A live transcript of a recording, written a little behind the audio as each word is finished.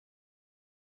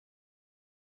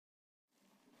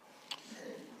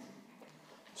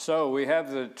So we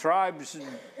have the tribes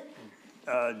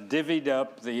divvied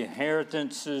up, the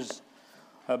inheritances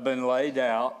have been laid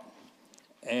out,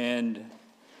 and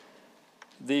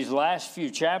these last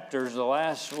few chapters, the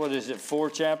last, 4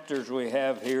 chapters we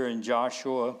have here in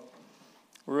Joshua,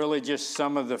 really just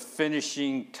some of the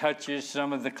finishing touches,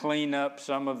 some of the cleanup,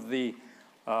 some of the,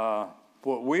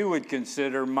 what we would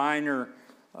consider minor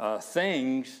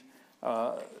things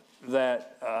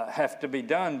that have to be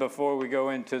done before we go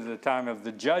into the time of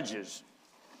the judges.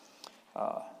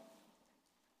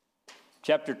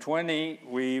 Chapter 20,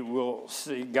 we will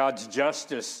see God's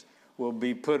justice will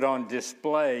be put on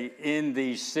display in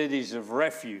these cities of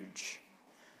refuge.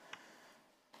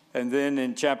 And then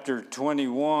in chapter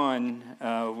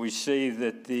 21, we see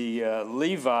that the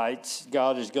Levites,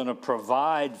 God is going to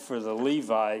provide for the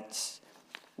Levites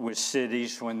with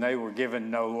cities when they were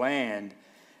given no land.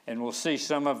 And we'll see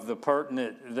some of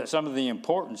the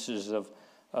importances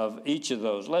of each of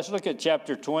those. Let's look at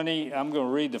chapter 20. I'm going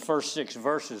to read the first 6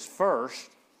 verses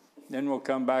first, then we'll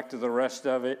come back to the rest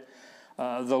of it.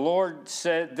 Then the Lord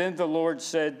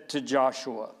said to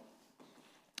Joshua,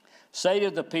 "Say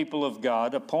to the people of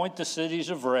God, appoint the cities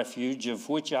of refuge of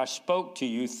which I spoke to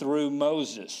you through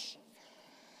Moses,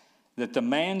 that the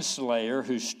manslayer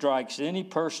who strikes any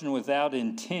person without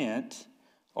intent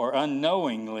or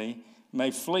unknowingly may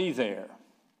flee there.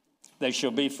 They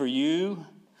shall be for you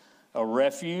a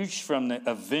refuge from the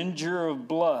avenger of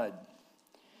blood.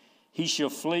 He shall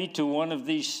flee to one of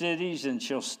these cities and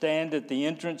shall stand at the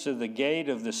entrance of the gate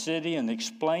of the city and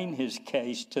explain his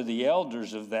case to the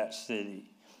elders of that city.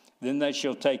 Then they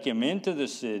shall take him into the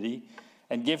city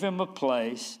and give him a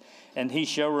place, and he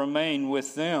shall remain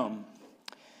with them.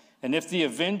 And if the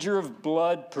avenger of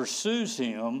blood pursues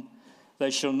him,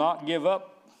 they shall not give up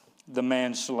the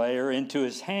manslayer into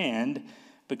his hand,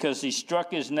 because he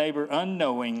struck his neighbor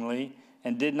unknowingly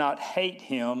and did not hate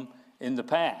him in the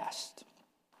past.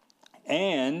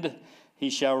 And he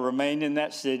shall remain in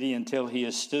that city until he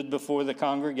has stood before the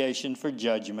congregation for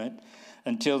judgment,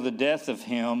 until the death of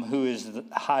him who is the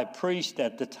high priest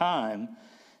at the time.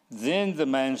 Then the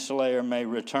manslayer may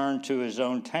return to his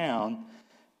own town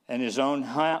and his own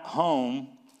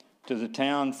home, to the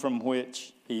town from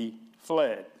which he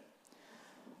fled."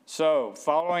 So,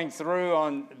 following through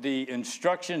on the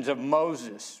instructions of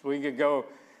Moses, we could go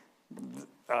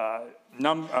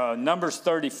Numbers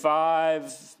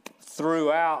 35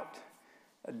 throughout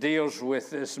deals with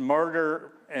this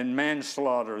murder and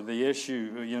manslaughter, the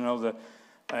issue,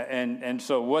 and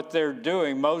so what they're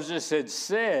doing, Moses had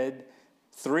said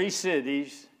 3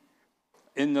 cities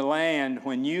in the land.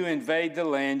 When you invade the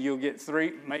land, you'll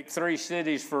make 3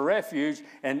 cities for refuge.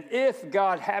 And if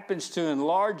God happens to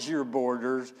enlarge your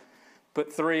borders,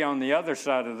 put 3 on the other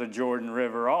side of the Jordan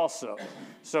River also.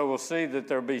 So we'll see that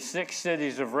there'll be 6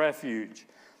 cities of refuge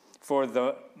for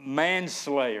the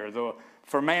manslayer,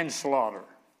 for manslaughter.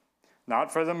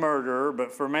 Not for the murderer,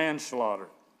 but for manslaughter.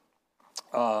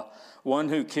 One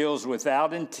who kills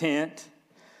without intent.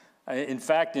 In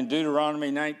fact, in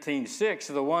Deuteronomy 19:6,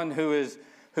 the one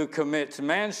who commits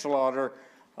manslaughter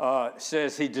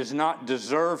says he does not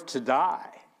deserve to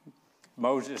die.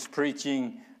 Moses,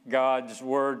 preaching God's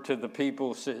word to the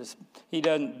people, says he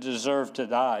doesn't deserve to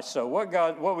die. So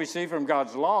what we see from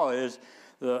God's law is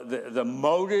the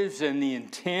motives and the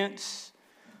intents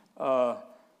are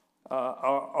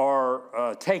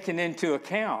taken into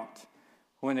account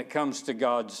when it comes to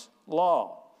God's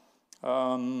law.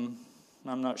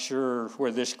 I'm not sure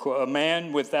where this quote, "A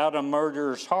man without a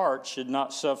murderer's heart should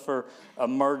not suffer a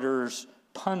murderer's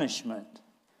punishment,"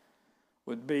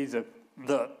 would be the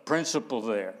principle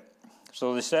there.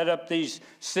 So they set up these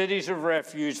cities of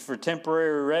refuge for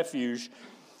temporary refuge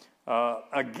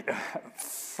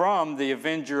from the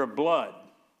avenger of blood.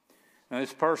 Now,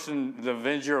 this person, the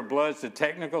avenger of blood, is the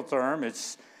technical term.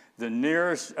 It's a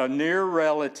near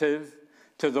relative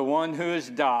to the one who has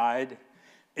died,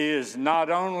 is not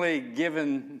only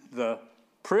given the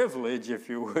privilege, if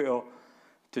you will,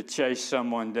 to chase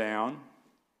someone down,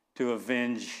 to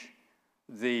avenge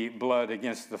the blood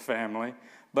against the family,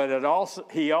 but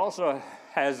he also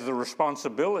has the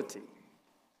responsibility.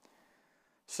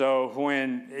 So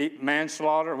when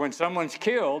someone's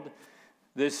killed,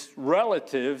 this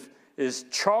relative is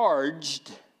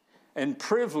charged and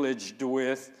privileged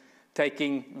with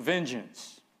taking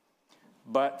vengeance.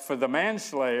 But for the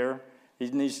manslayer, he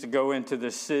needs to go into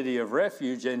the city of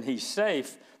refuge, and he's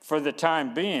safe for the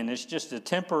time being. It's just a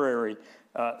temporary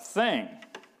thing.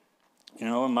 In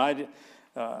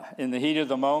the heat of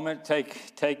the moment,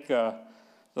 take the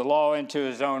law into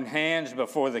his own hands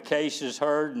before the case is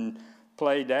heard and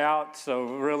played out. So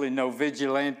really no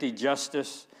vigilante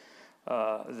justice.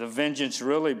 The vengeance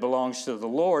really belongs to the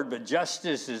Lord, but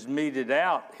justice is meted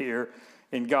out here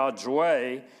in God's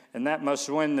way, and that must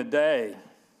win the day.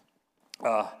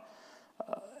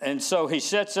 And so he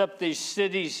sets up these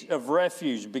cities of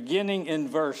refuge. Beginning in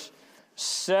verse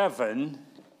 7,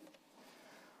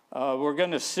 we're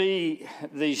going to see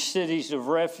these cities of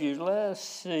refuge. Let's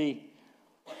see.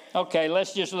 Okay,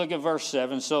 let's just look at verse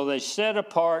 7. So they set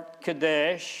apart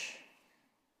Kadesh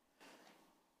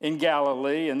in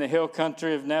Galilee, in the hill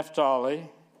country of Naphtali,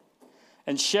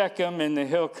 and Shechem in the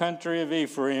hill country of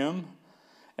Ephraim,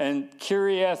 and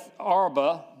Kiriath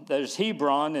Arba, that is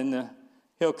Hebron, in the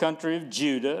hill country of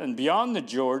Judah, and beyond the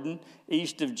Jordan,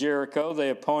 east of Jericho,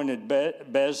 they appointed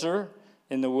Bezer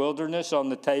in the wilderness on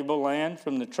the tableland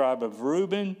from the tribe of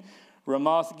Reuben,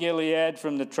 Ramoth Gilead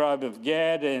from the tribe of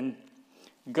Gad, and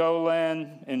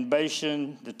Golan in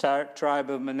Bashan, the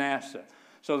tribe of Manasseh.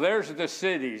 So there's the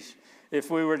cities. If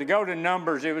we were to go to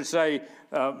Numbers, it would say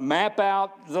map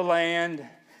out the land,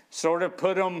 sort of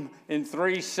put them in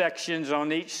 3 sections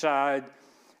on each side,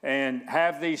 and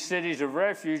have these cities of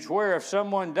refuge where if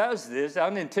someone does this,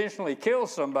 unintentionally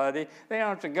kills somebody, they don't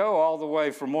have to go all the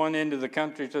way from one end of the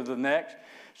country to the next.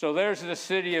 So there's the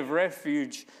city of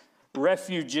refuges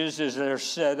as they're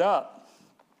set up.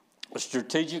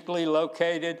 Strategically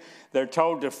located. They're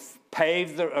told to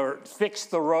fix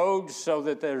the roads so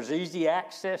that there's easy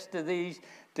access to these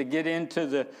to get into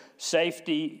the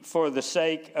safety for the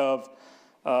sake of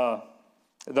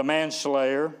the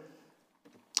manslayer.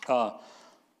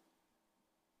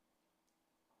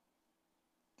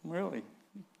 Really,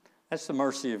 that's the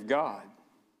mercy of God.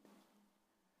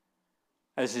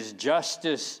 As his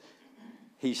justice,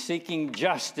 he's seeking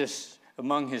justice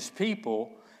among his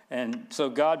people, and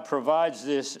so God provides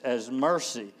this as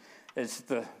mercy.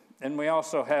 And we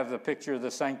also have the picture of the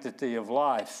sanctity of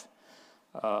life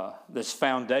that's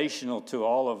foundational to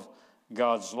all of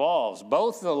God's laws.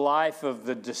 Both the life of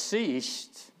the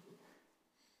deceased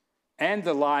and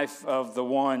the life of the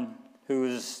one who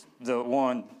is the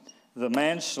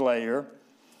manslayer.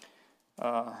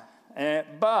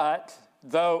 But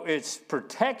though it's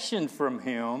protection from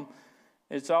him,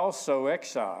 it's also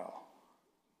exile.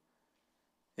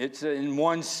 It's, in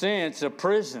one sense, a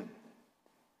prison.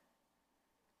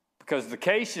 Because the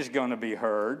case is going to be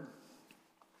heard.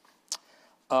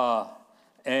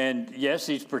 And yes,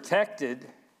 he's protected.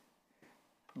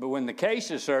 But when the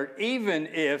case is heard, even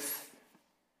if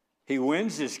he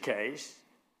wins his case,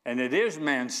 and it is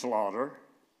manslaughter,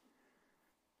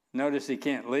 notice he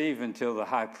can't leave until the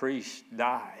high priest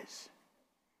dies.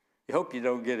 You hope you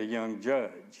don't get a young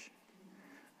judge.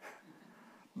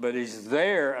 But he's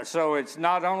there, so it's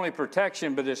not only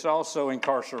protection, but it's also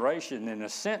incarceration in a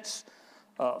sense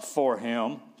for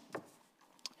him.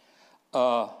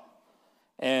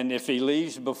 And if he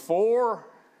leaves before,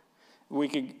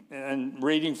 and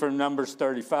reading from Numbers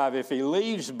 35, if he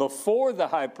leaves before the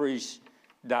high priest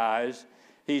dies,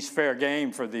 he's fair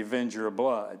game for the avenger of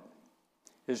blood.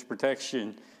 His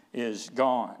protection is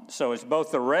gone. So it's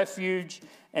both a refuge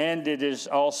and it is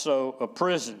also a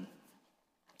prison.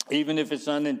 Even if it's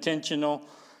unintentional,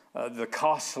 the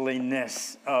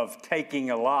costliness of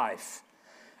taking a life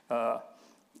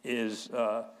is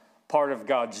part of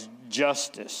God's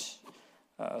justice.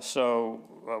 So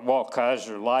Walt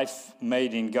Kaiser, life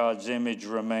made in God's image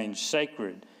remains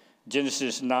sacred.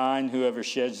 Genesis 9, whoever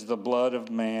sheds the blood of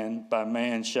man, by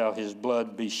man shall his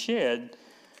blood be shed,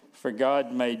 for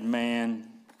God made man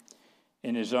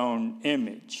in his own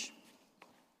image.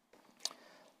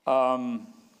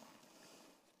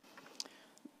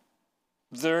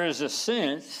 There is a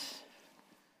sense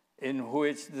in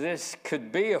which this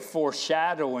could be a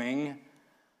foreshadowing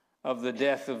of the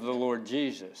death of the Lord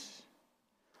Jesus.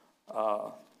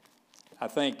 I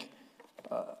think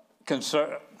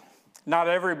not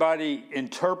everybody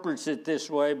interprets it this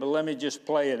way, but let me just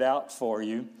play it out for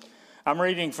you. I'm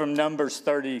reading from Numbers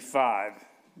 35.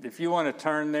 If you want to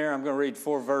turn there, I'm going to read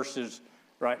 4 verses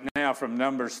right now from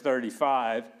Numbers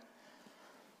 35.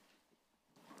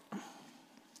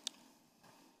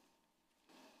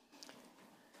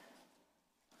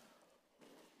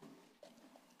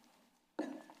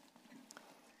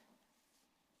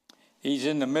 He's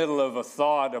in the middle of a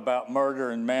thought about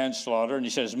murder and manslaughter, and he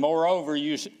says, moreover,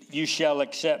 you shall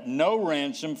accept no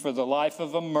ransom for the life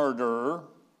of a murderer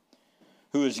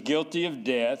who is guilty of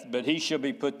death, but he shall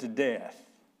be put to death.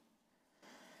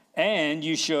 And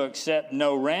you shall accept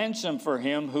no ransom for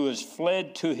him who has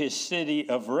fled to his city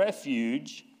of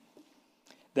refuge,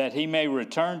 that he may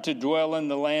return to dwell in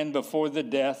the land before the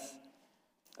death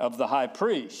of the high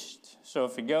priest. So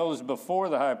if he goes before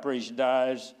the high priest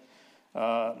dies,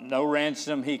 no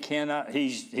ransom, he cannot.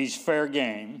 He's fair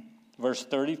game. Verse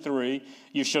 33,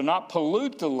 you shall not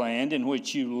pollute the land in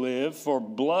which you live, for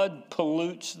blood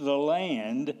pollutes the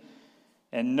land,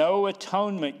 and no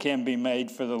atonement can be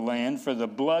made for the land for the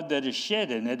blood that is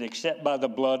shed in it, except by the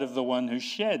blood of the one who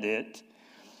shed it.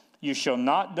 You shall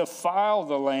not defile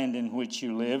the land in which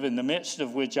you live, in the midst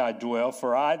of which I dwell,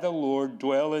 for I, the Lord,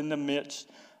 dwell in the midst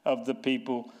of the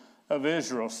people of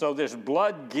Israel. So this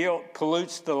blood guilt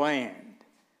pollutes the land.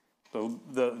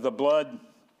 The blood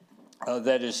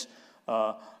that is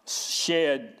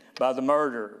shed by the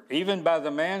murderer, even by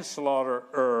the manslayer,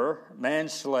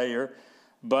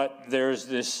 but there's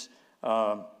this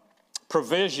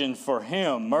provision for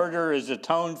him. Murder is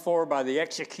atoned for by the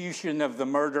execution of the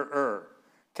murderer.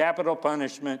 Capital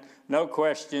punishment, no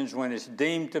questions. When it's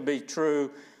deemed to be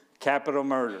true, capital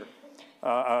murder.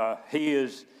 The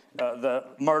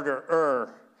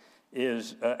murderer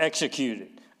is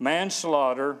executed.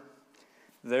 Manslaughter,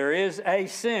 there is a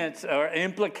sense or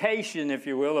implication, if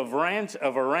you will, of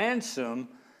a ransom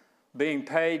being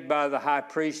paid by the high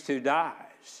priest who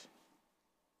dies.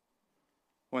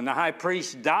 When the high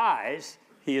priest dies,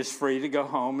 he is free to go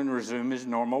home and resume his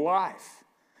normal life.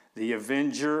 The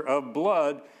avenger of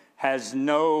blood has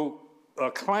no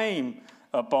claim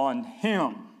upon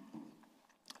him.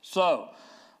 So,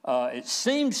 it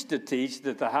seems to teach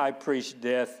that the high priest's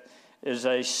death is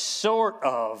a sort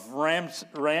of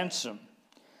ransom.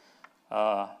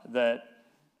 That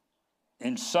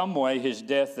in some way his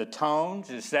death atones,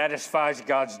 it satisfies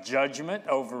God's judgment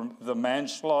over the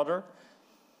manslaughter.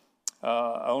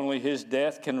 Only his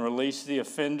death can release the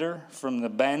offender from the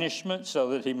banishment so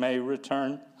that he may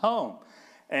return home.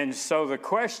 And so the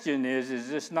question is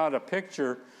this not a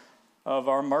picture of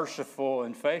our merciful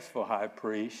and faithful high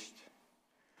priest?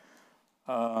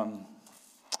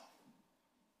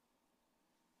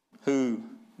 Who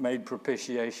made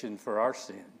propitiation for our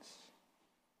sins?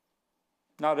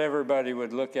 Not everybody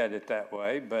would look at it that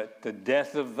way, but the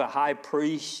death of the high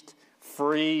priest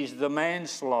frees the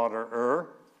manslaughterer.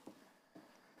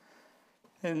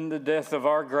 And the death of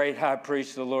our great high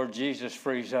priest, the Lord Jesus,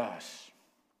 frees us.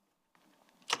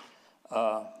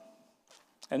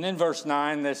 And then verse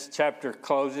 9, this chapter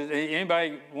closes.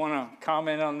 Anybody want to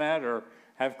comment on that or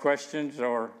have questions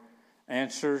or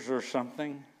answers or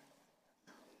something?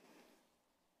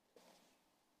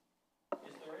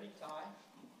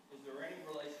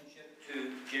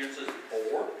 Genesis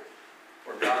 4,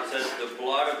 where God says the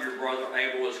blood of your brother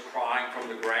Abel is crying from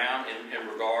the ground in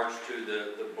regards to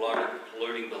the blood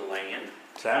polluting the land.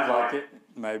 Sounds like it,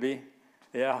 maybe.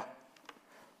 Yeah.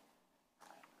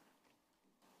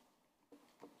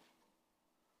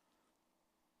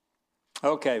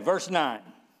 Okay, verse 9.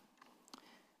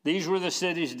 These were the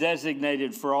cities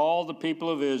designated for all the people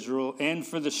of Israel and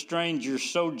for the strangers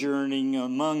sojourning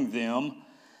among them,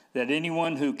 that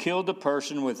anyone who killed a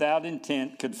person without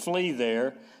intent could flee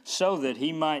there, so that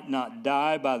he might not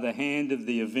die by the hand of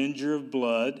the avenger of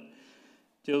blood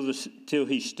till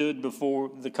he stood before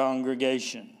the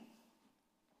congregation.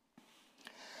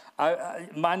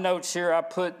 My notes here, I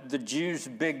put the Jews'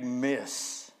 big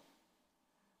miss.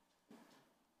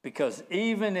 Because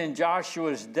even in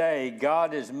Joshua's day,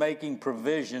 God is making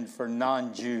provision for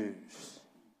non-Jews.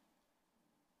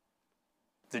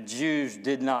 The Jews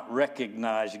did not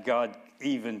recognize God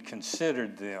even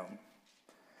considered them.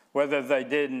 Whether they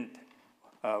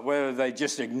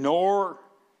just ignore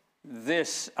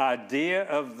this idea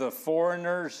of the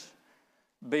foreigners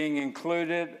being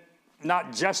included,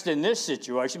 not just in this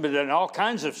situation, but in all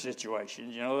kinds of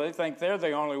situations. You know, they think they're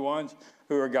the only ones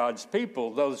who are God's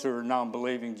people, those who are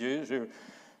non-believing Jews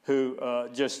who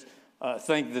just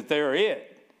think that they're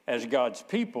it as God's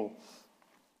people.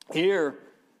 Here,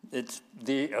 it's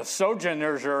the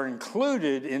sojourners are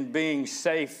included in being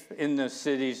safe in the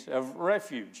cities of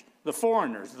refuge. The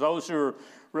foreigners, those who are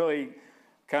really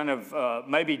kind of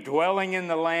maybe dwelling in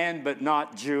the land but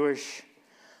not Jewish.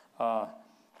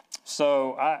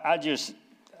 So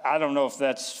I don't know if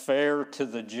that's fair to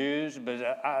the Jews,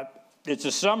 but it's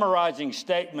a summarizing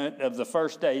statement of the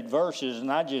first 8 verses,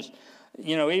 and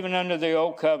even under the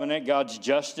Old Covenant, God's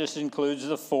justice includes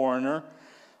the foreigner.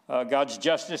 God's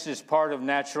justice is part of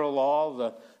natural law,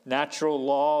 the natural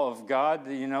law of God.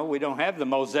 You know, we don't have the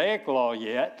Mosaic law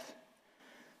yet,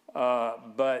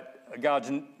 but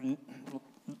God's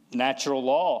natural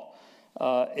law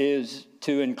is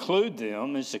to include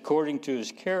them. It's according to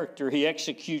his character. He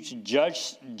executes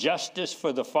justice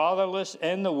for the fatherless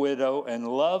and the widow and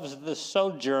loves the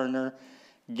sojourner,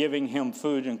 giving him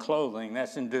food and clothing.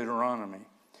 That's in Deuteronomy.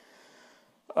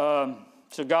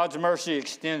 So God's mercy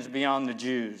extends beyond the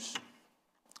Jews.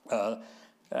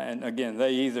 And again,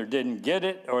 they either didn't get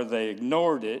it or they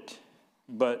ignored it.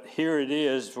 But here it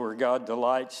is where God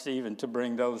delights even to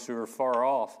bring those who are far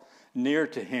off near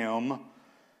to him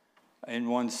in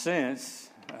one sense.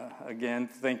 Again,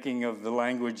 thinking of the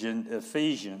language in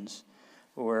Ephesians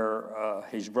where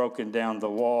he's broken down the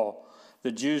wall.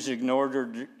 The Jews ignored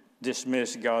or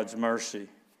dismissed God's mercy,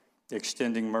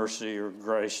 extending mercy or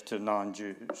grace to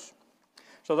non-Jews.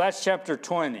 So that's chapter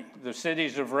 20, the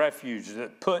cities of refuge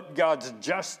that put God's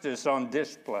justice on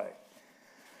display.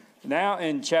 Now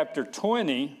in chapter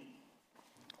 20,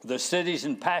 the cities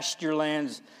and pasture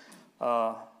lands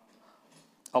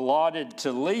allotted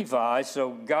to Levi, so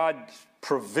God's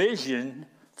provision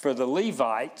for the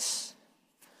Levites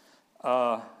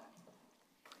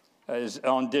is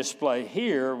on display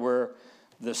here, where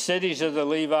the cities of the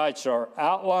Levites are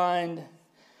outlined.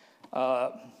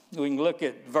 We can look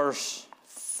at verse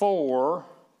 4.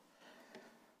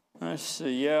 Let's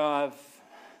see,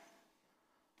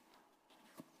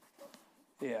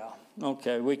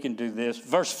 okay, we can do this.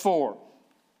 Verse 4.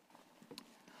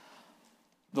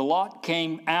 The lot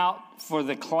came out for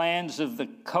the clans of the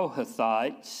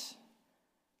Kohathites.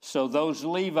 So those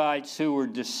Levites who were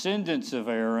descendants of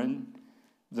Aaron,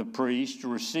 the priest,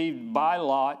 received by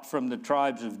lot from the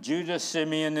tribes of Judah,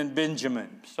 Simeon, and Benjamin.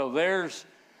 So there's,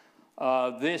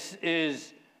 this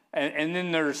is, and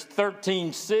then there's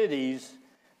 13 cities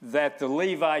that the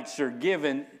Levites are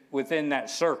given within that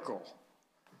circle.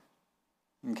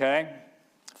 Okay?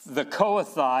 The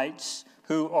Kohathites,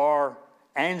 who are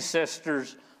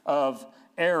ancestors of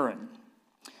Aaron.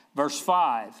 Verse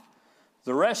 5,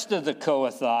 the rest of the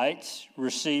Kohathites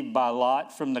received by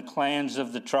lot from the clans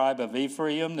of the tribe of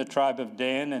Ephraim, the tribe of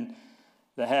Dan, and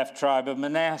the half-tribe of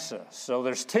Manasseh. So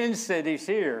there's 10 cities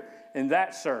here in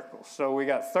that circle. So we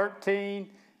got 13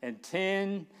 and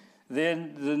 10.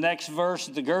 Then the next verse,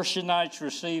 the Gershonites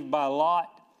received by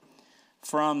lot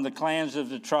from the clans of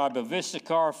the tribe of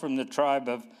Issachar, from the tribe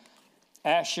of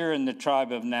Asher, and the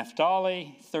tribe of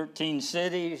Naphtali. 13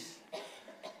 cities.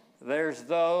 There's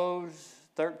those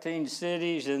 13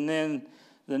 cities. And then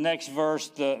the next verse,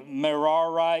 the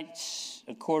Merarites,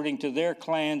 according to their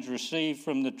clans, received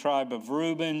from the tribe of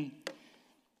Reuben,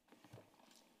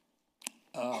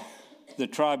 the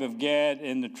tribe of Gad,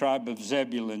 and the tribe of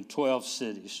Zebulun, 12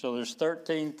 cities. So there's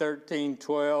 13, 13,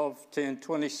 12, 10,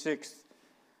 26,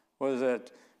 what is that?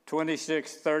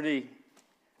 26,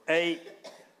 38,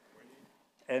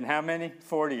 and how many?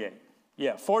 48.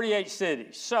 Yeah, 48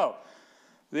 cities. So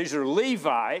these are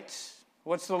Levites.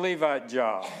 What's the Levite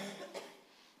job?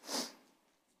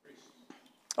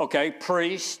 Okay,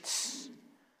 priests.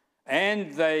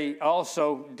 And they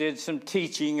also did some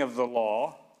teaching of the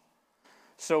law.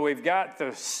 So we've got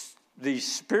these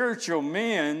spiritual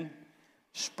men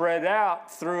spread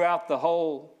out throughout the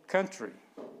whole country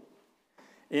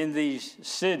in these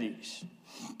cities.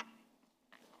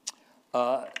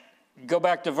 Go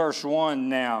back to verse 1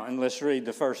 now, and let's read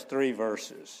the first 3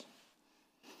 verses.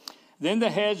 Then the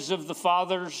heads of the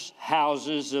fathers'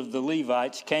 houses of the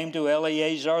Levites came to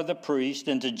Eleazar the priest,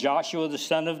 and to Joshua the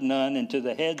son of Nun, and to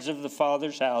the heads of the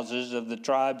fathers' houses of the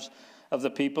tribes of the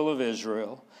people of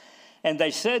Israel. And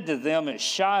they said to them at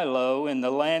Shiloh in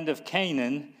the land of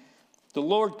Canaan, the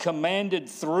Lord commanded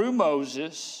through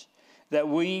Moses that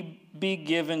we be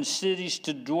given cities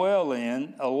to dwell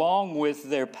in, along with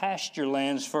their pasture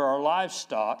lands for our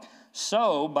livestock.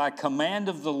 So, by command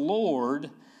of the Lord,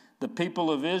 the people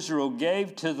of Israel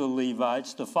gave to the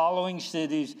Levites the following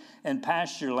cities and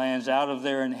pasture lands out of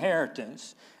their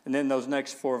inheritance. And then those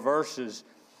next 4 verses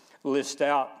list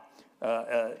out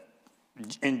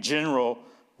in general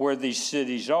where these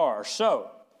cities are. So,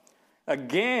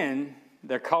 again,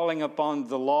 they're calling upon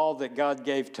the law that God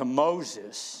gave to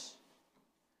Moses.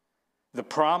 The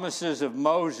promises of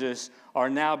Moses are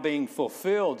now being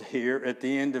fulfilled here at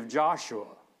the end of Joshua.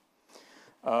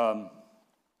 So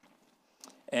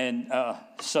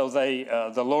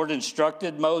the Lord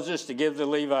instructed Moses to give the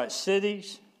Levites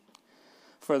cities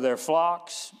for their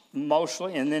flocks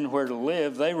mostly, and then where to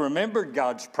live. They remembered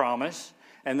God's promise,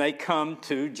 and they come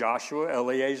to Joshua,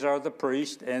 Eleazar the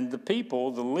priest, and the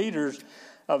people, the leaders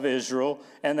of Israel,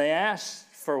 and they asked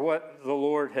for what the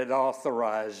Lord had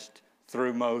authorized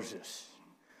through Moses.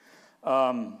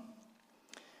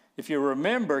 If you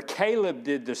remember, Caleb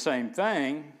did the same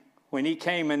thing when he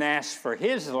came and asked for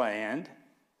his land.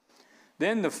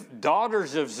 Then the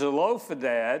daughters of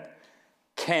Zelophehad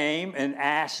came and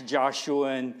asked Joshua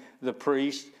and the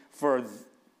priest for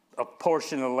a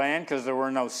portion of land because there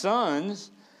were no sons.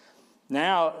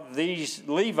 Now these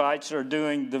Levites are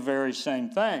doing the very same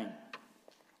thing.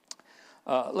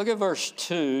 Look at verse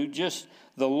 2. Just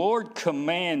the Lord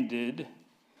commanded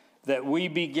that we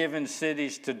be given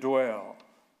cities to dwell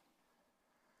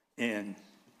in.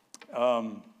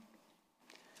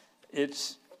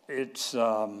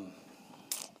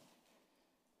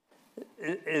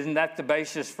 Isn't that the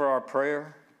basis for our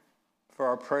prayer, for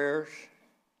our prayers?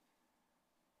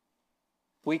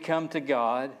 We come to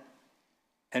God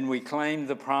and we claim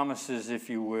the promises, if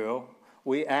you will.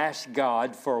 We ask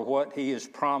God for what He has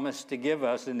promised to give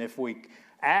us, and if we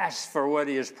ask for what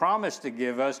He has promised to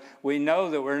give us, we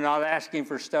know that we're not asking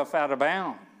for stuff out of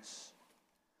bounds.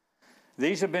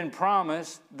 These have been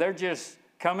promised. They're just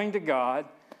coming to God.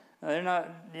 They're not,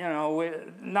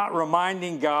 not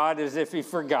reminding God as if He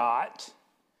forgot,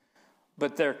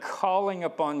 but they're calling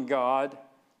upon God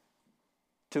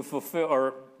to fulfill,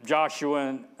 or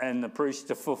Joshua and the priests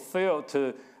to fulfill,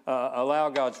 to allow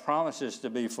God's promises to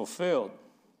be fulfilled.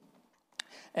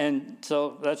 And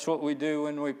so that's what we do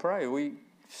when we pray. We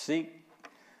seek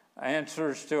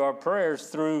answers to our prayers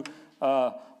through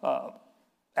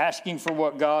asking for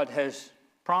what God has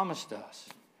promised us.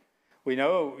 We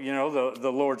know,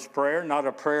 the Lord's Prayer, not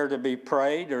a prayer to be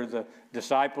prayed, or the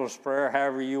disciples' prayer,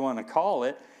 however you want to call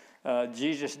it.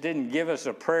 Jesus didn't give us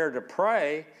a prayer to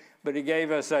pray, but He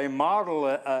gave us a model,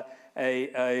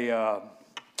 the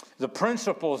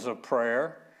principles of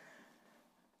prayer.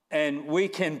 And we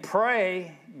can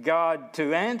pray God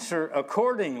to answer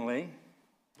accordingly.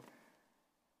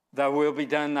 Thy will be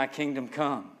done, thy kingdom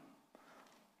come.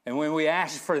 And when we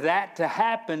ask for that to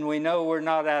happen, we know we're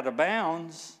not out of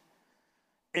bounds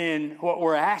in what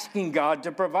we're asking God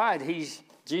to provide.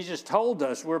 Jesus told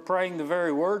us we're praying the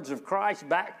very words of Christ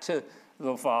back to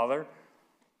the Father.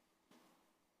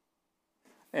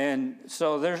 And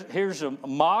so here's a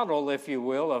model, if you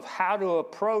will, of how to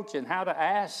approach and how to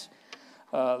ask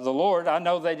the Lord. I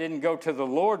know they didn't go to the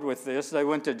Lord with this. They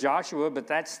went to Joshua, but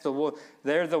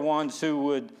they're the ones who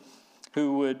would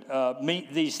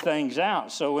meet these things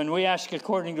out. So when we ask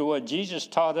according to what Jesus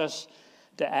taught us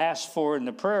to ask for in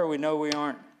the prayer, we know we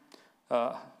aren't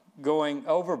going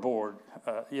overboard.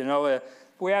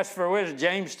 We ask for wisdom.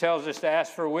 James tells us to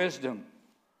ask for wisdom.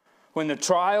 When the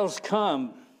trials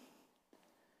come,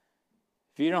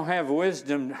 if you don't have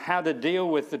wisdom how to deal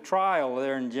with the trial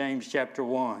there in James chapter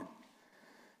 1,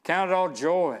 count it all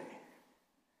joy.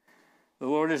 The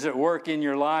Lord is at work in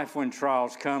your life when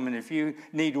trials come, and if you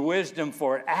need wisdom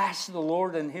for it, ask the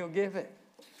Lord and He'll give it,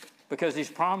 because He's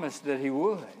promised that He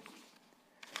would.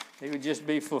 He would just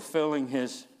be fulfilling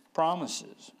His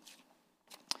promises.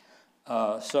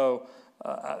 I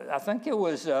think it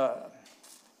was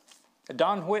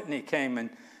Don Whitney came and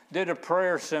did a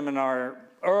prayer seminar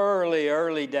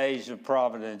early days of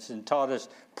Providence and taught us,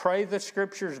 pray the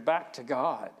Scriptures back to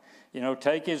God.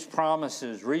 Take His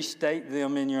promises, restate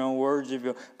them in your own words,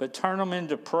 but turn them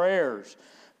into prayers.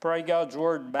 Pray God's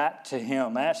word back to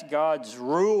Him. Ask God's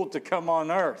rule to come on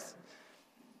earth.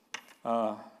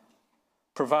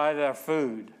 Provide our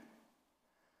food.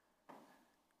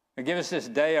 And give us this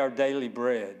day our daily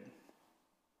bread.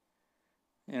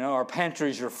 Our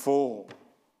pantries are full.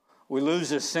 We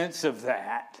lose a sense of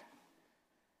that.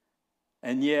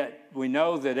 And yet we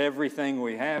know that everything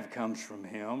we have comes from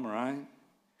Him, right?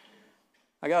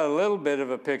 I got a little bit of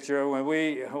a picture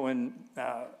when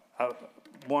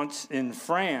once in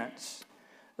France,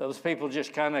 those people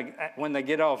just kind of, when they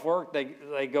get off work,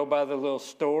 they go by the little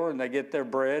store and they get their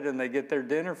bread and they get their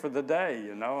dinner for the day,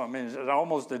 it's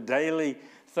almost a daily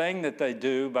thing that they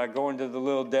do by going to the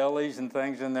little delis and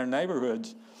things in their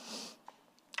neighborhoods.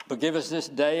 But give us this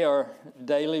day our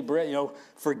daily bread.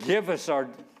 Forgive us our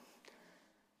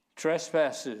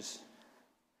trespasses.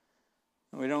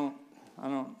 I don't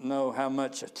know how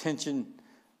much attention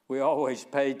we always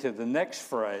pay to the next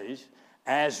phrase,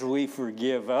 as we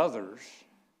forgive others.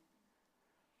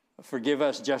 Forgive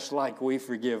us just like we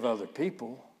forgive other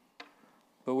people.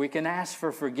 But we can ask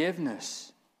for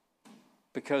forgiveness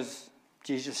because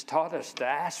Jesus taught us to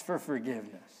ask for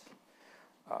forgiveness.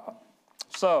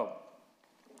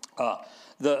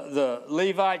 The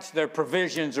Levites, their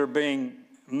provisions are being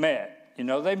met.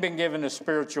 They've been given a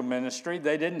spiritual ministry.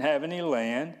 They didn't have any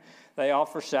land. They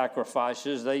offer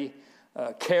sacrifices. They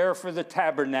care for the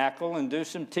tabernacle and do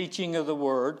some teaching of the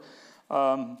word.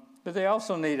 But they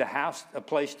also need a house, a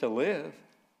place to live.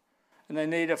 And they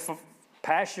need a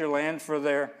pasture land for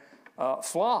their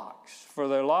flocks, for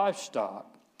their livestock.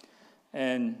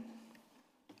 And,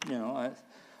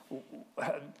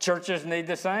 churches need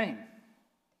the same.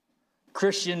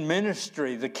 Christian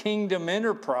ministry, the kingdom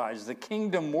enterprise, the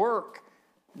kingdom work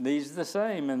needs the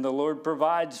same. And the Lord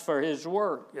provides for His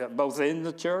work, both in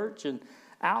the church and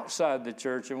outside the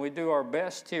church. And we do our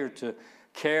best here to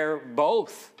care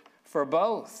for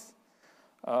both.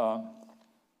 In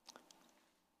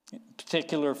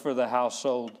particular for the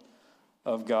household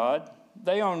of God.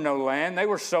 They owned no land. They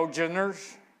were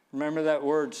sojourners. Remember that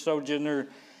word sojourner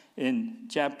in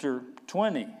chapter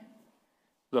 20.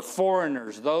 The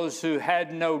foreigners, those who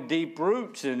had no deep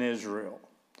roots in Israel.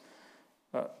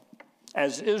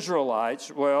 As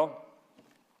Israelites, well,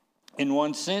 in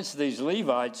one sense, these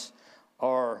Levites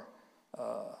are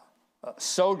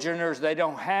sojourners. They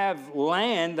don't have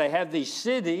land. They have these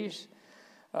cities,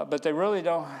 but they really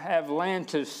don't have land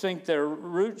to sink their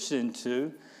roots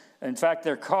into. In fact,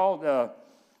 they're called,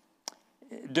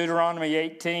 Deuteronomy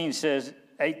 18 says,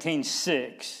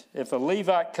 18:6, if a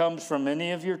Levite comes from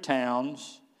any of your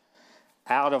towns,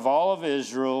 out of all of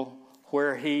Israel,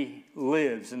 where he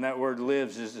lives, and that word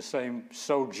lives is the same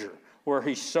sojourn, where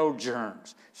he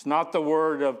sojourns. It's not the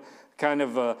word of kind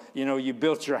of, you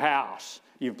built your house,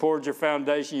 you poured your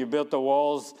foundation, you built the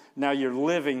walls, now you're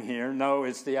living here. No,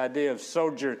 it's the idea of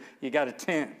sojourn. You got a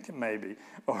tent, maybe,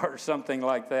 or something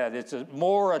like that. It's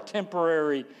more a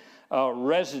temporary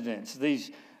residence.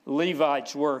 These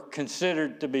Levites were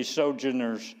considered to be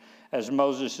sojourners as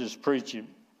Moses is preaching.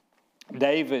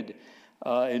 David,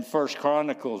 in 1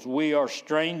 Chronicles, we are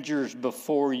strangers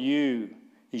before you.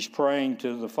 He's praying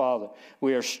to the Father.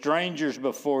 We are strangers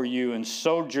before you and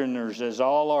sojourners as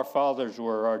all our fathers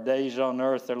were. Our days on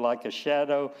earth are like a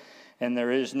shadow, and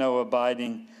there is no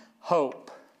abiding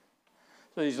hope.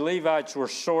 So these Levites were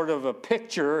sort of a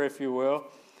picture, if you will,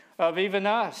 of even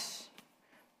us.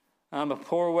 I'm a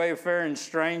poor wayfaring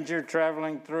stranger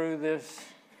traveling through this,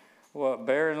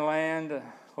 barren land?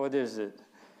 What is it?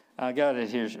 I got it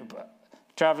here.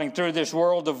 Traveling through this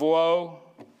world of woe.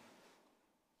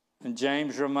 And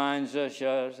James reminds us,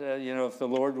 if the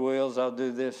Lord wills, I'll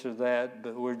do this or that.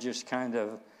 But we're just kind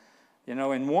of,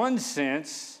 in one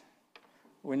sense,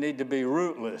 we need to be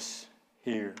rootless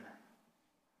here.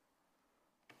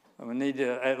 We need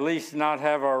to at least not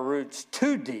have our roots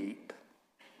too deep,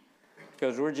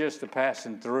 because we're just a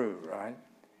passing through,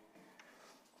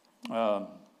 right?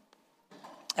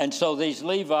 And so these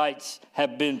Levites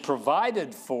have been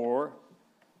provided for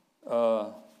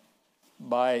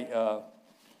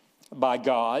by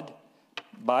God,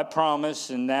 by promise,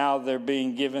 and now they're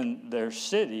being given their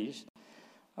cities.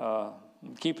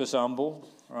 Keep us humble,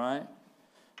 right?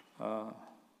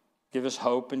 Give us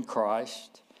hope in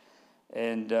Christ.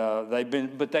 And they've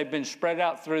been spread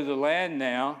out through the land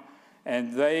now,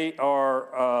 and they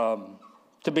are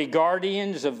to be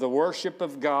guardians of the worship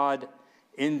of God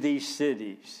in these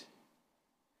cities,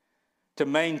 to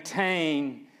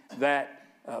maintain that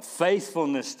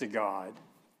faithfulness to God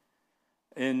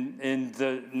in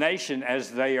the nation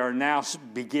as they are now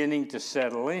beginning to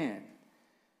settle in.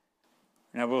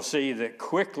 Now we'll see that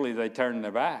quickly they turn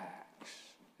their backs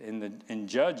in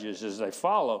Judges as they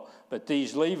follow. But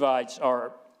these Levites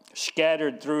are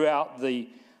scattered throughout the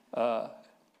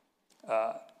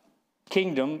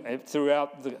kingdom,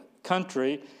 throughout the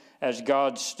country, as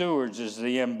God's stewards, as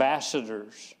the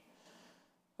ambassadors.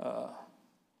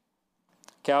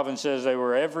 Calvin says they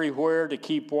were everywhere to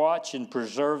keep watch and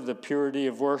preserve the purity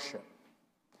of worship.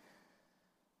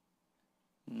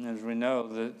 And as we know,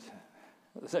 that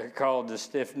they're called the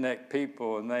stiff-necked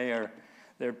people, and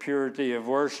their purity of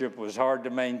worship was hard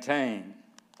to maintain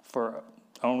for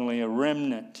only a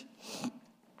remnant.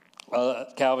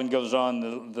 Calvin goes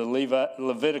on, the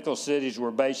Levitical cities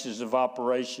were bases of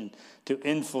operation to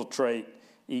infiltrate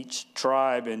each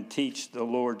tribe and teach the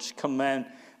Lord's covenant.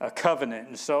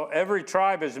 And so every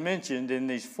tribe is mentioned in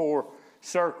these four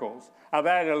circles. I've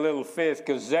added a little fifth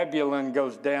because Zebulun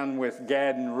goes down with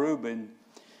Gad and Reuben.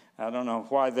 I don't know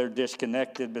why they're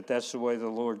disconnected, but that's the way the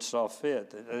Lord saw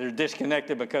fit. They're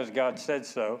disconnected because God said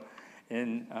so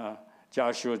in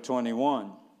Joshua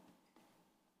 21.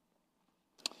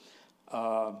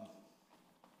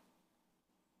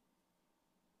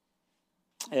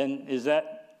 And is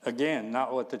that, again,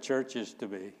 not what the church is to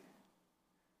be?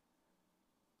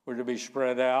 We're to be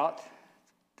spread out,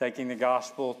 taking the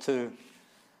gospel to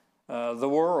the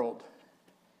world.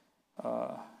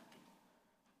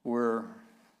 We're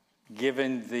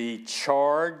given the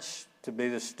charge to be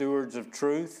the stewards of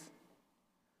truth.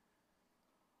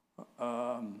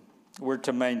 We're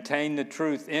to maintain the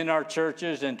truth in our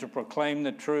churches and to proclaim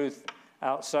the truth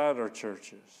outside our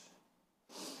churches.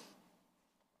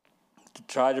 To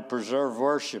try to preserve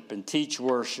worship and teach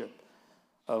worship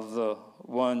of the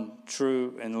one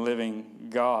true and living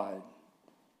God.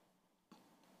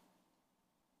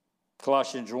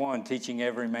 Colossians 1, teaching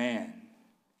every man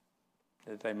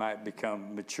that they might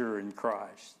become mature in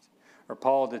Christ. Or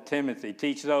Paul to Timothy,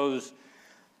 teach those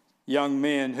young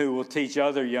men who will teach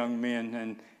other young men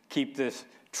and keep this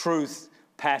truth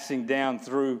passing down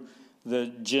through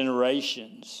the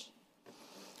generations.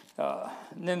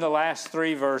 And then the last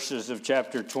three verses of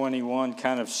chapter 21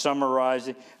 kind of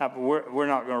summarizing. We're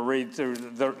not going to read through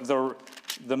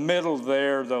the middle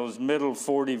there. Those middle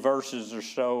 40 verses or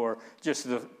so are just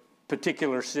the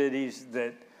particular cities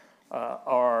that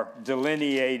are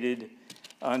delineated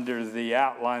under the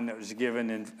outline that was given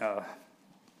in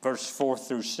verse 4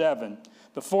 through 7.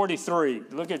 But 43,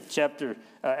 look at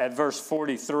at verse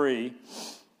 43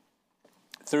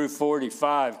 through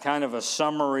 45, kind of a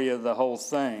summary of the whole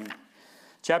thing.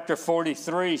 Chapter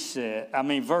 43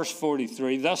 verse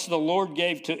 43, thus the Lord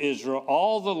gave to Israel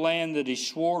all the land that he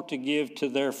swore to give to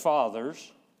their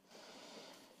fathers,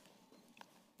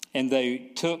 and they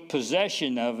took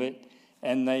possession of it,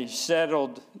 and they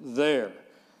settled there.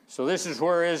 So this is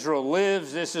where Israel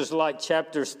lives. This is like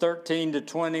chapters 13 to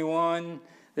 21.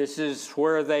 This is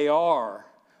where they are,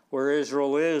 where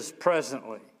Israel is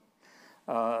presently.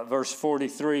 Verse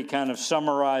 43 kind of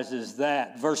summarizes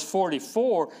that. Verse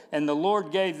 44, and the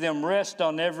Lord gave them rest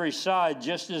on every side,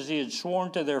 just as he had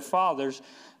sworn to their fathers.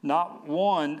 Not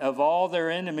one of all their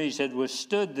enemies had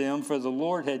withstood them, for the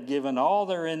Lord had given all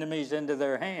their enemies into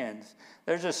their hands.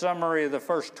 There's a summary of the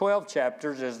first 12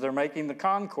 chapters as they're making the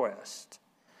conquest.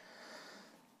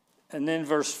 And then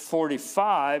verse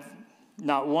 45,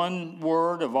 not one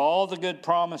word of all the good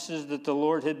promises that the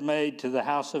Lord had made to the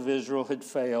house of Israel had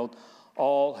failed.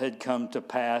 All had come to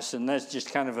pass. And that's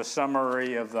just kind of a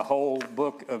summary of the whole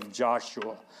book of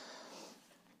Joshua.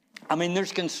 I mean,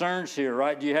 there's concerns here,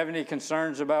 right? Do you have any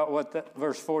concerns about what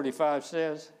verse 45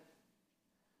 says?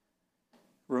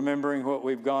 Remembering what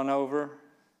we've gone over?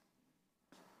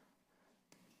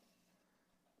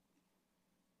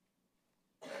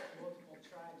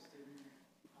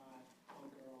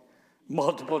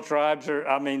 Multiple tribes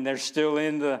there's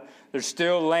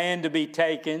still land to be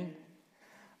taken.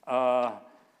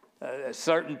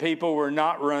 Certain people were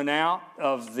not run out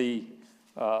of the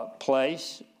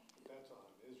place.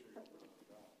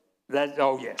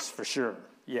 Yes, for sure.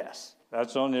 Yes,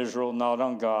 that's on Israel, not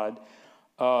on God.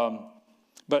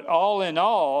 But all in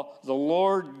all, the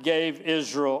Lord gave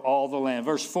Israel all the land.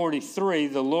 Verse 43,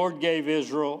 the Lord gave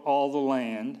Israel all the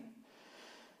land.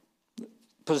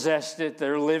 Possessed it,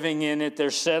 they're living in it,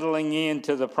 they're settling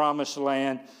into the promised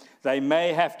land. They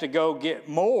may have to go get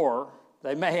more.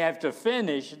 They may have to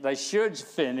finish. They should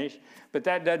finish, but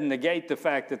that doesn't negate the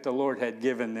fact that the Lord had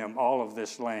given them all of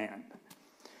this land.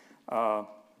 The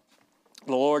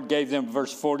Lord gave them,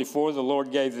 verse 44, the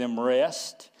Lord gave them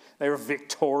rest. They were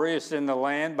victorious in the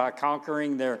land by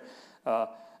conquering their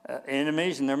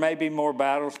enemies, and there may be more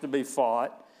battles to be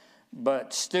fought,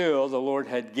 but still the Lord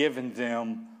had given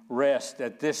them rest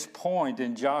at this point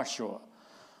in Joshua.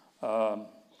 And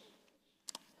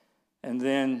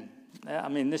then,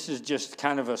 this is just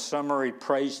kind of a summary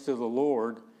praise to the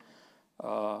Lord.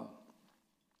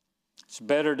 It's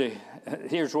better to,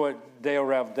 here's what Dale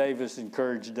Ralph Davis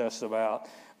encouraged us about.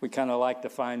 We kind of like to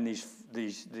find these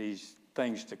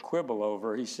things to quibble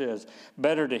over. He says,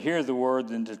 better to hear the word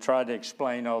than to try to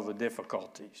explain all the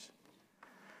difficulties.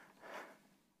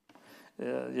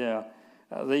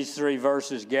 These three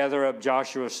verses gather up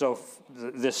Joshua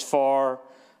this far.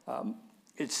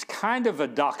 It's kind of a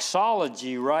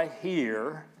doxology right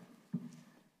here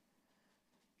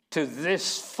to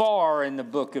this far in the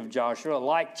book of Joshua,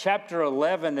 like chapter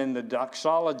 11 in the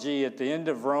doxology at the end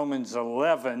of Romans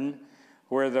 11,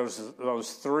 where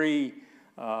those three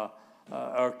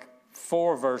or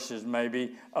four verses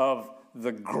maybe of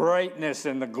the greatness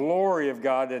and the glory of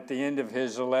God at the end of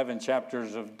his 11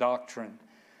 chapters of doctrine.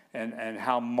 And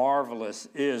how marvelous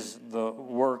is the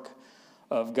work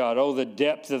of God. Oh, the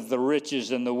depth of the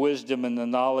riches and the wisdom and the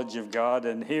knowledge of God.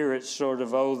 And here it's sort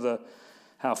of,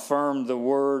 how firm the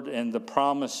word and the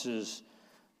promises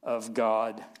of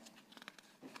God.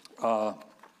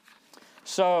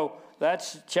 So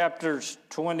that's chapters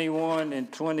 21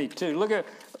 and 22. Look at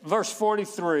verse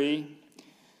 43.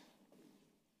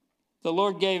 The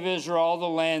Lord gave Israel all the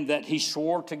land that he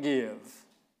swore to give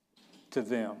to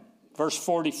them. Verse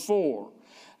 44,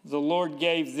 the Lord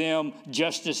gave them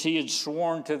just as he had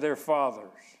sworn to their fathers.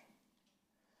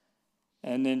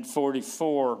 And then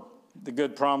 44, the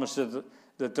good promises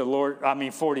that the Lord,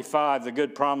 45, the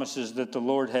good promises that the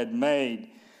Lord had made.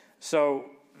 So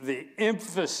the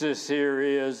emphasis here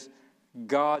is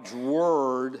God's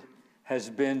word has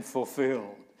been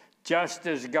fulfilled. Just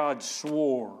as God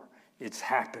swore, it's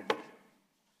happened.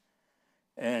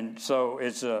 And so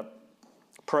it's a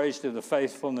praise to the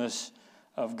faithfulness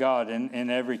of God. In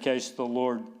every case, the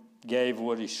Lord gave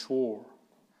what he swore.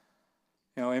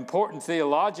 Important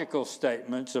theological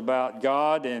statements about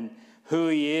God and who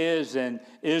he is and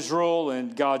Israel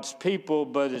and God's people,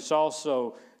 but it's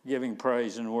also giving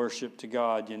praise and worship to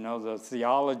God. You know, the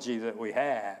theology that we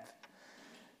have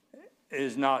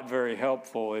is not very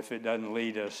helpful if it doesn't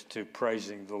lead us to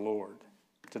praising the Lord,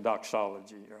 to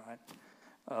doxology, right?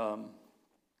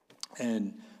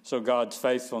 And so God's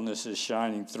faithfulness is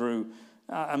shining through.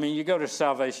 I mean, you go to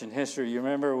salvation history. You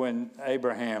remember when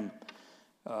Abraham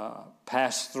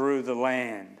passed through the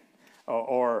land,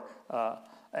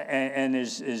 and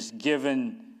is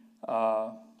given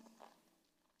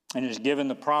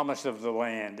the promise of the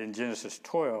land in Genesis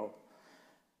 12.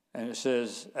 And it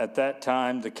says, at that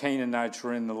time, the Canaanites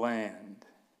were in the land.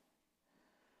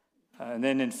 And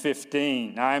then in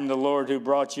 15, I am the Lord who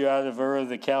brought you out of Ur of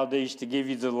the Chaldees to give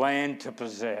you the land to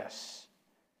possess.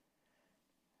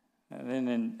 And then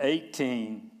in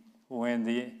 18, when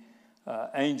the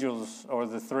angels or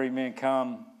the three men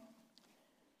come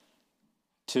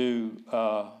to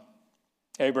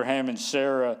Abraham and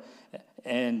Sarah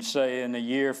and say, in a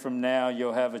year from now,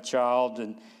 you'll have a child.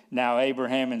 And now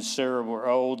Abraham and Sarah were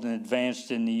old and advanced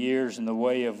in the years, and the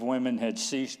way of women had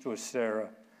ceased with Sarah.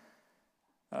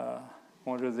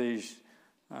 What are these?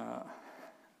 I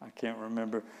can't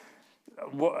remember.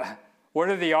 What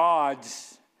are the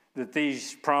odds that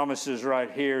these promises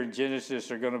right here in Genesis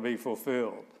are going to be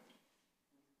fulfilled?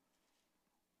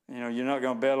 You know, you're not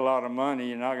going to bet a lot of money.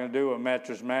 You're not going to do what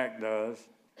Mattress Mac does.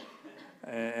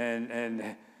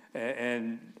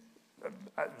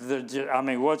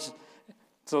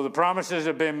 So the promises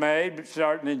have been made,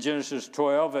 starting in Genesis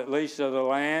 12, at least of the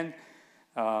land.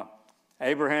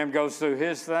 Abraham goes through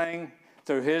his thing,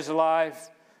 through his life.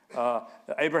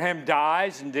 Abraham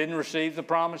dies and didn't receive the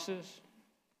promises.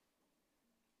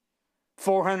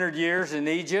 400 years in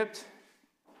Egypt.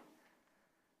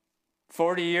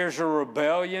 40 years of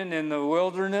rebellion in the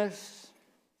wilderness.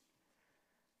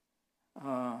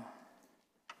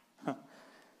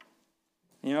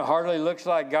 You know, it hardly looks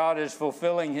like God is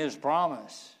fulfilling his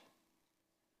promise.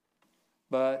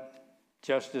 But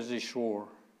just as he swore,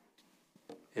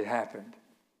 it happened.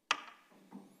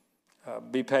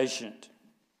 Be patient.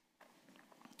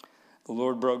 The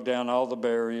Lord broke down all the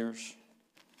barriers,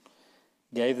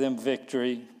 gave them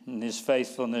victory, and his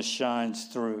faithfulness shines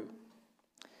through.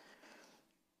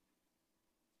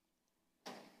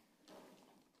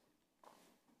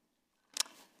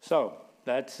 So,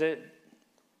 that's it.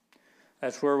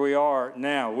 That's where we are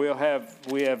now. We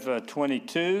have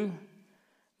 22.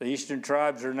 The eastern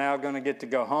tribes are now going to get to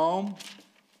go home.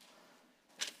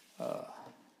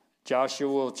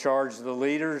 Joshua will charge the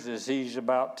leaders as he's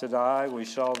about to die. We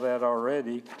saw that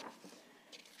already.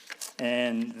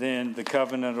 And then the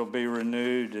covenant will be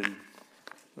renewed, and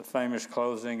the famous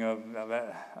closing of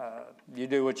you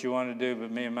do what you want to do,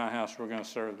 but me and my house, we're going to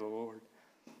serve the Lord,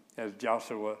 as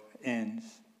Joshua ends.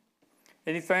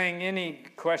 Anything, any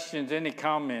questions, any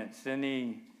comments,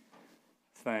 anything?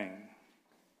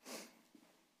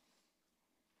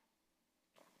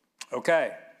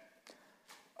 Okay.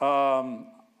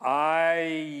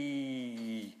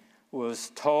 I was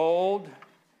told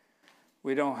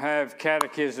we don't have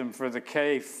catechism for the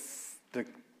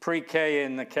pre-K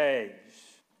and the Ks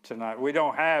tonight. We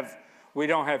don't have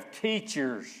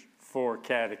teachers for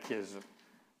catechism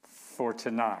for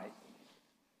tonight.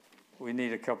 We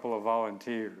need a couple of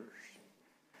volunteers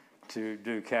to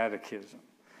do catechism.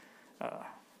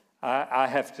 I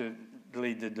have to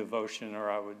lead the devotion,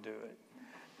 or I would do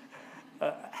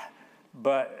it.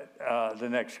 But the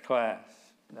next class,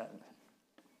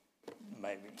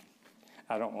 maybe.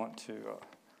 I don't want to.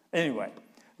 Anyway,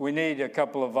 we need a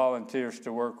couple of volunteers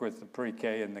to work with the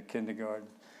pre-K and the kindergarten.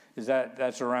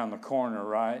 That's around the corner,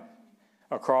 right?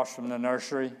 Across from the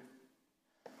nursery?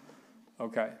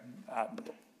 Okay.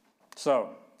 So,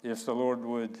 if the Lord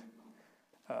would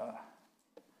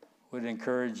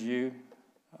encourage you,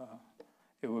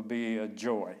 it would be a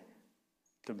joy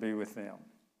to be with them.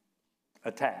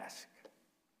 A task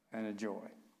and a joy.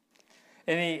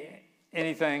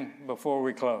 Anything before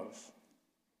we close?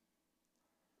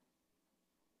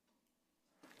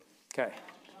 Okay.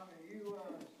 Tom, are you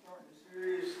starting a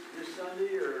series this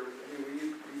Sunday, or will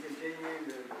you be continuing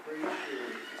to preach?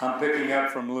 I'm picking up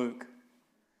from Luke.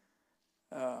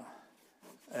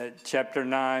 At chapter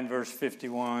 9, verse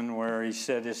 51, where he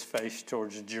set his face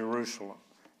towards Jerusalem.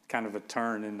 Kind of a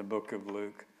turn in the book of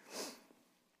Luke.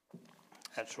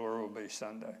 That's where we'll be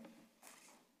Sunday.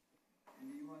 And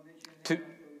do you want to mention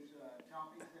those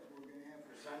topics that we're going to have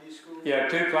for Sunday school? Yeah,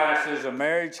 2 classes. A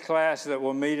marriage class that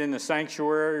will meet in the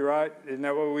sanctuary, right? Isn't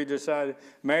that what we decided?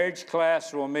 Marriage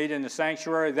class will meet in the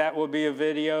sanctuary. That will be a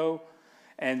video.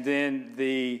 And then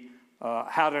the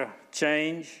how to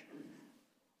change.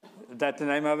 Is that the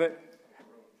name of it?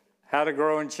 How to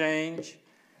grow and change.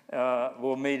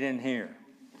 We'll meet in here.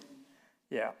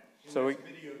 Yeah. So that's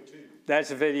video too.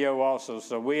 that's a video also.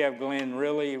 So we have Glenn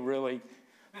really, really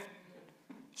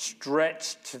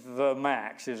stretched to the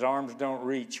max. His arms don't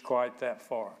reach quite that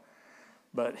far,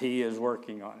 but he is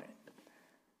working on it.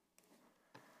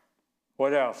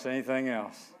 What else? Anything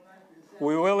else?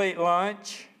 We will eat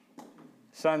lunch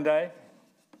Sunday.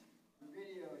 The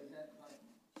video, is that like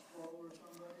Paul or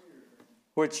somebody,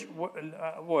 or? Which,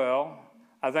 well,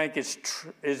 I think it's,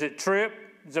 is it Tripp?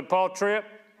 Is it Paul Tripp?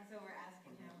 That's what we're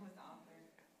asking him, who's the author?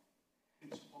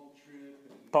 It's Paul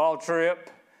Tripp. Paul Tripp.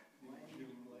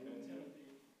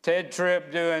 Ted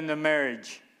Tripp doing the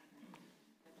marriage.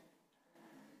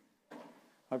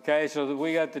 Okay, so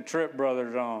we got the Tripp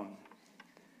brothers on.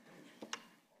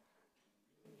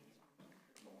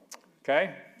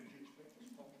 Okay?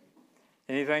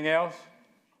 Anything else?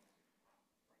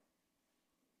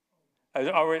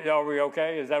 Are we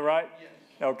okay? Is that right? Yes.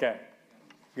 Okay.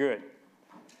 Good.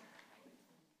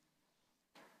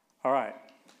 All right.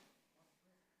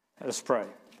 Let's pray.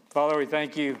 Father, we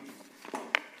thank you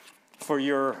for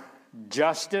your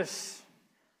justice.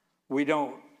 We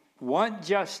don't want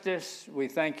justice. We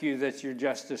thank you that your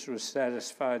justice was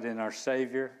satisfied in our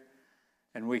Savior,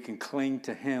 and we can cling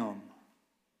to him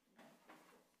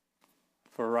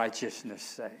for righteousness'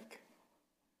 sake.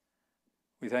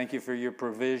 We thank you for your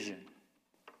provision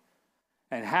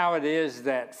and how it is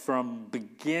that from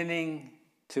beginning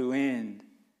to end,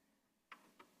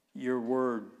 your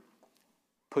word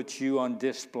puts you on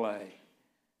display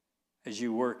as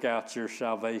you work out your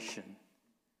salvation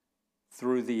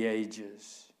through the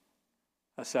ages.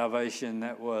 A salvation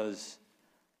that was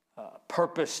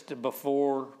purposed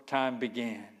before time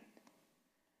began,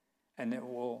 and it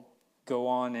will go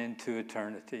on into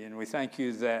eternity. And we thank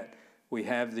you that we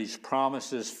have these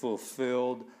promises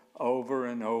fulfilled over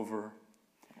and over.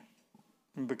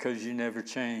 And because you never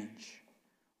change,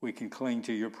 we can cling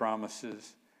to your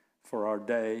promises for our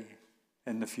day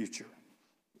and the future.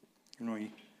 And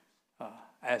we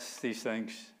ask these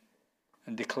things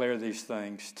and declare these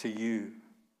things to you.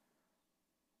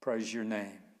 Praise your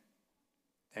name.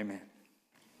 Amen.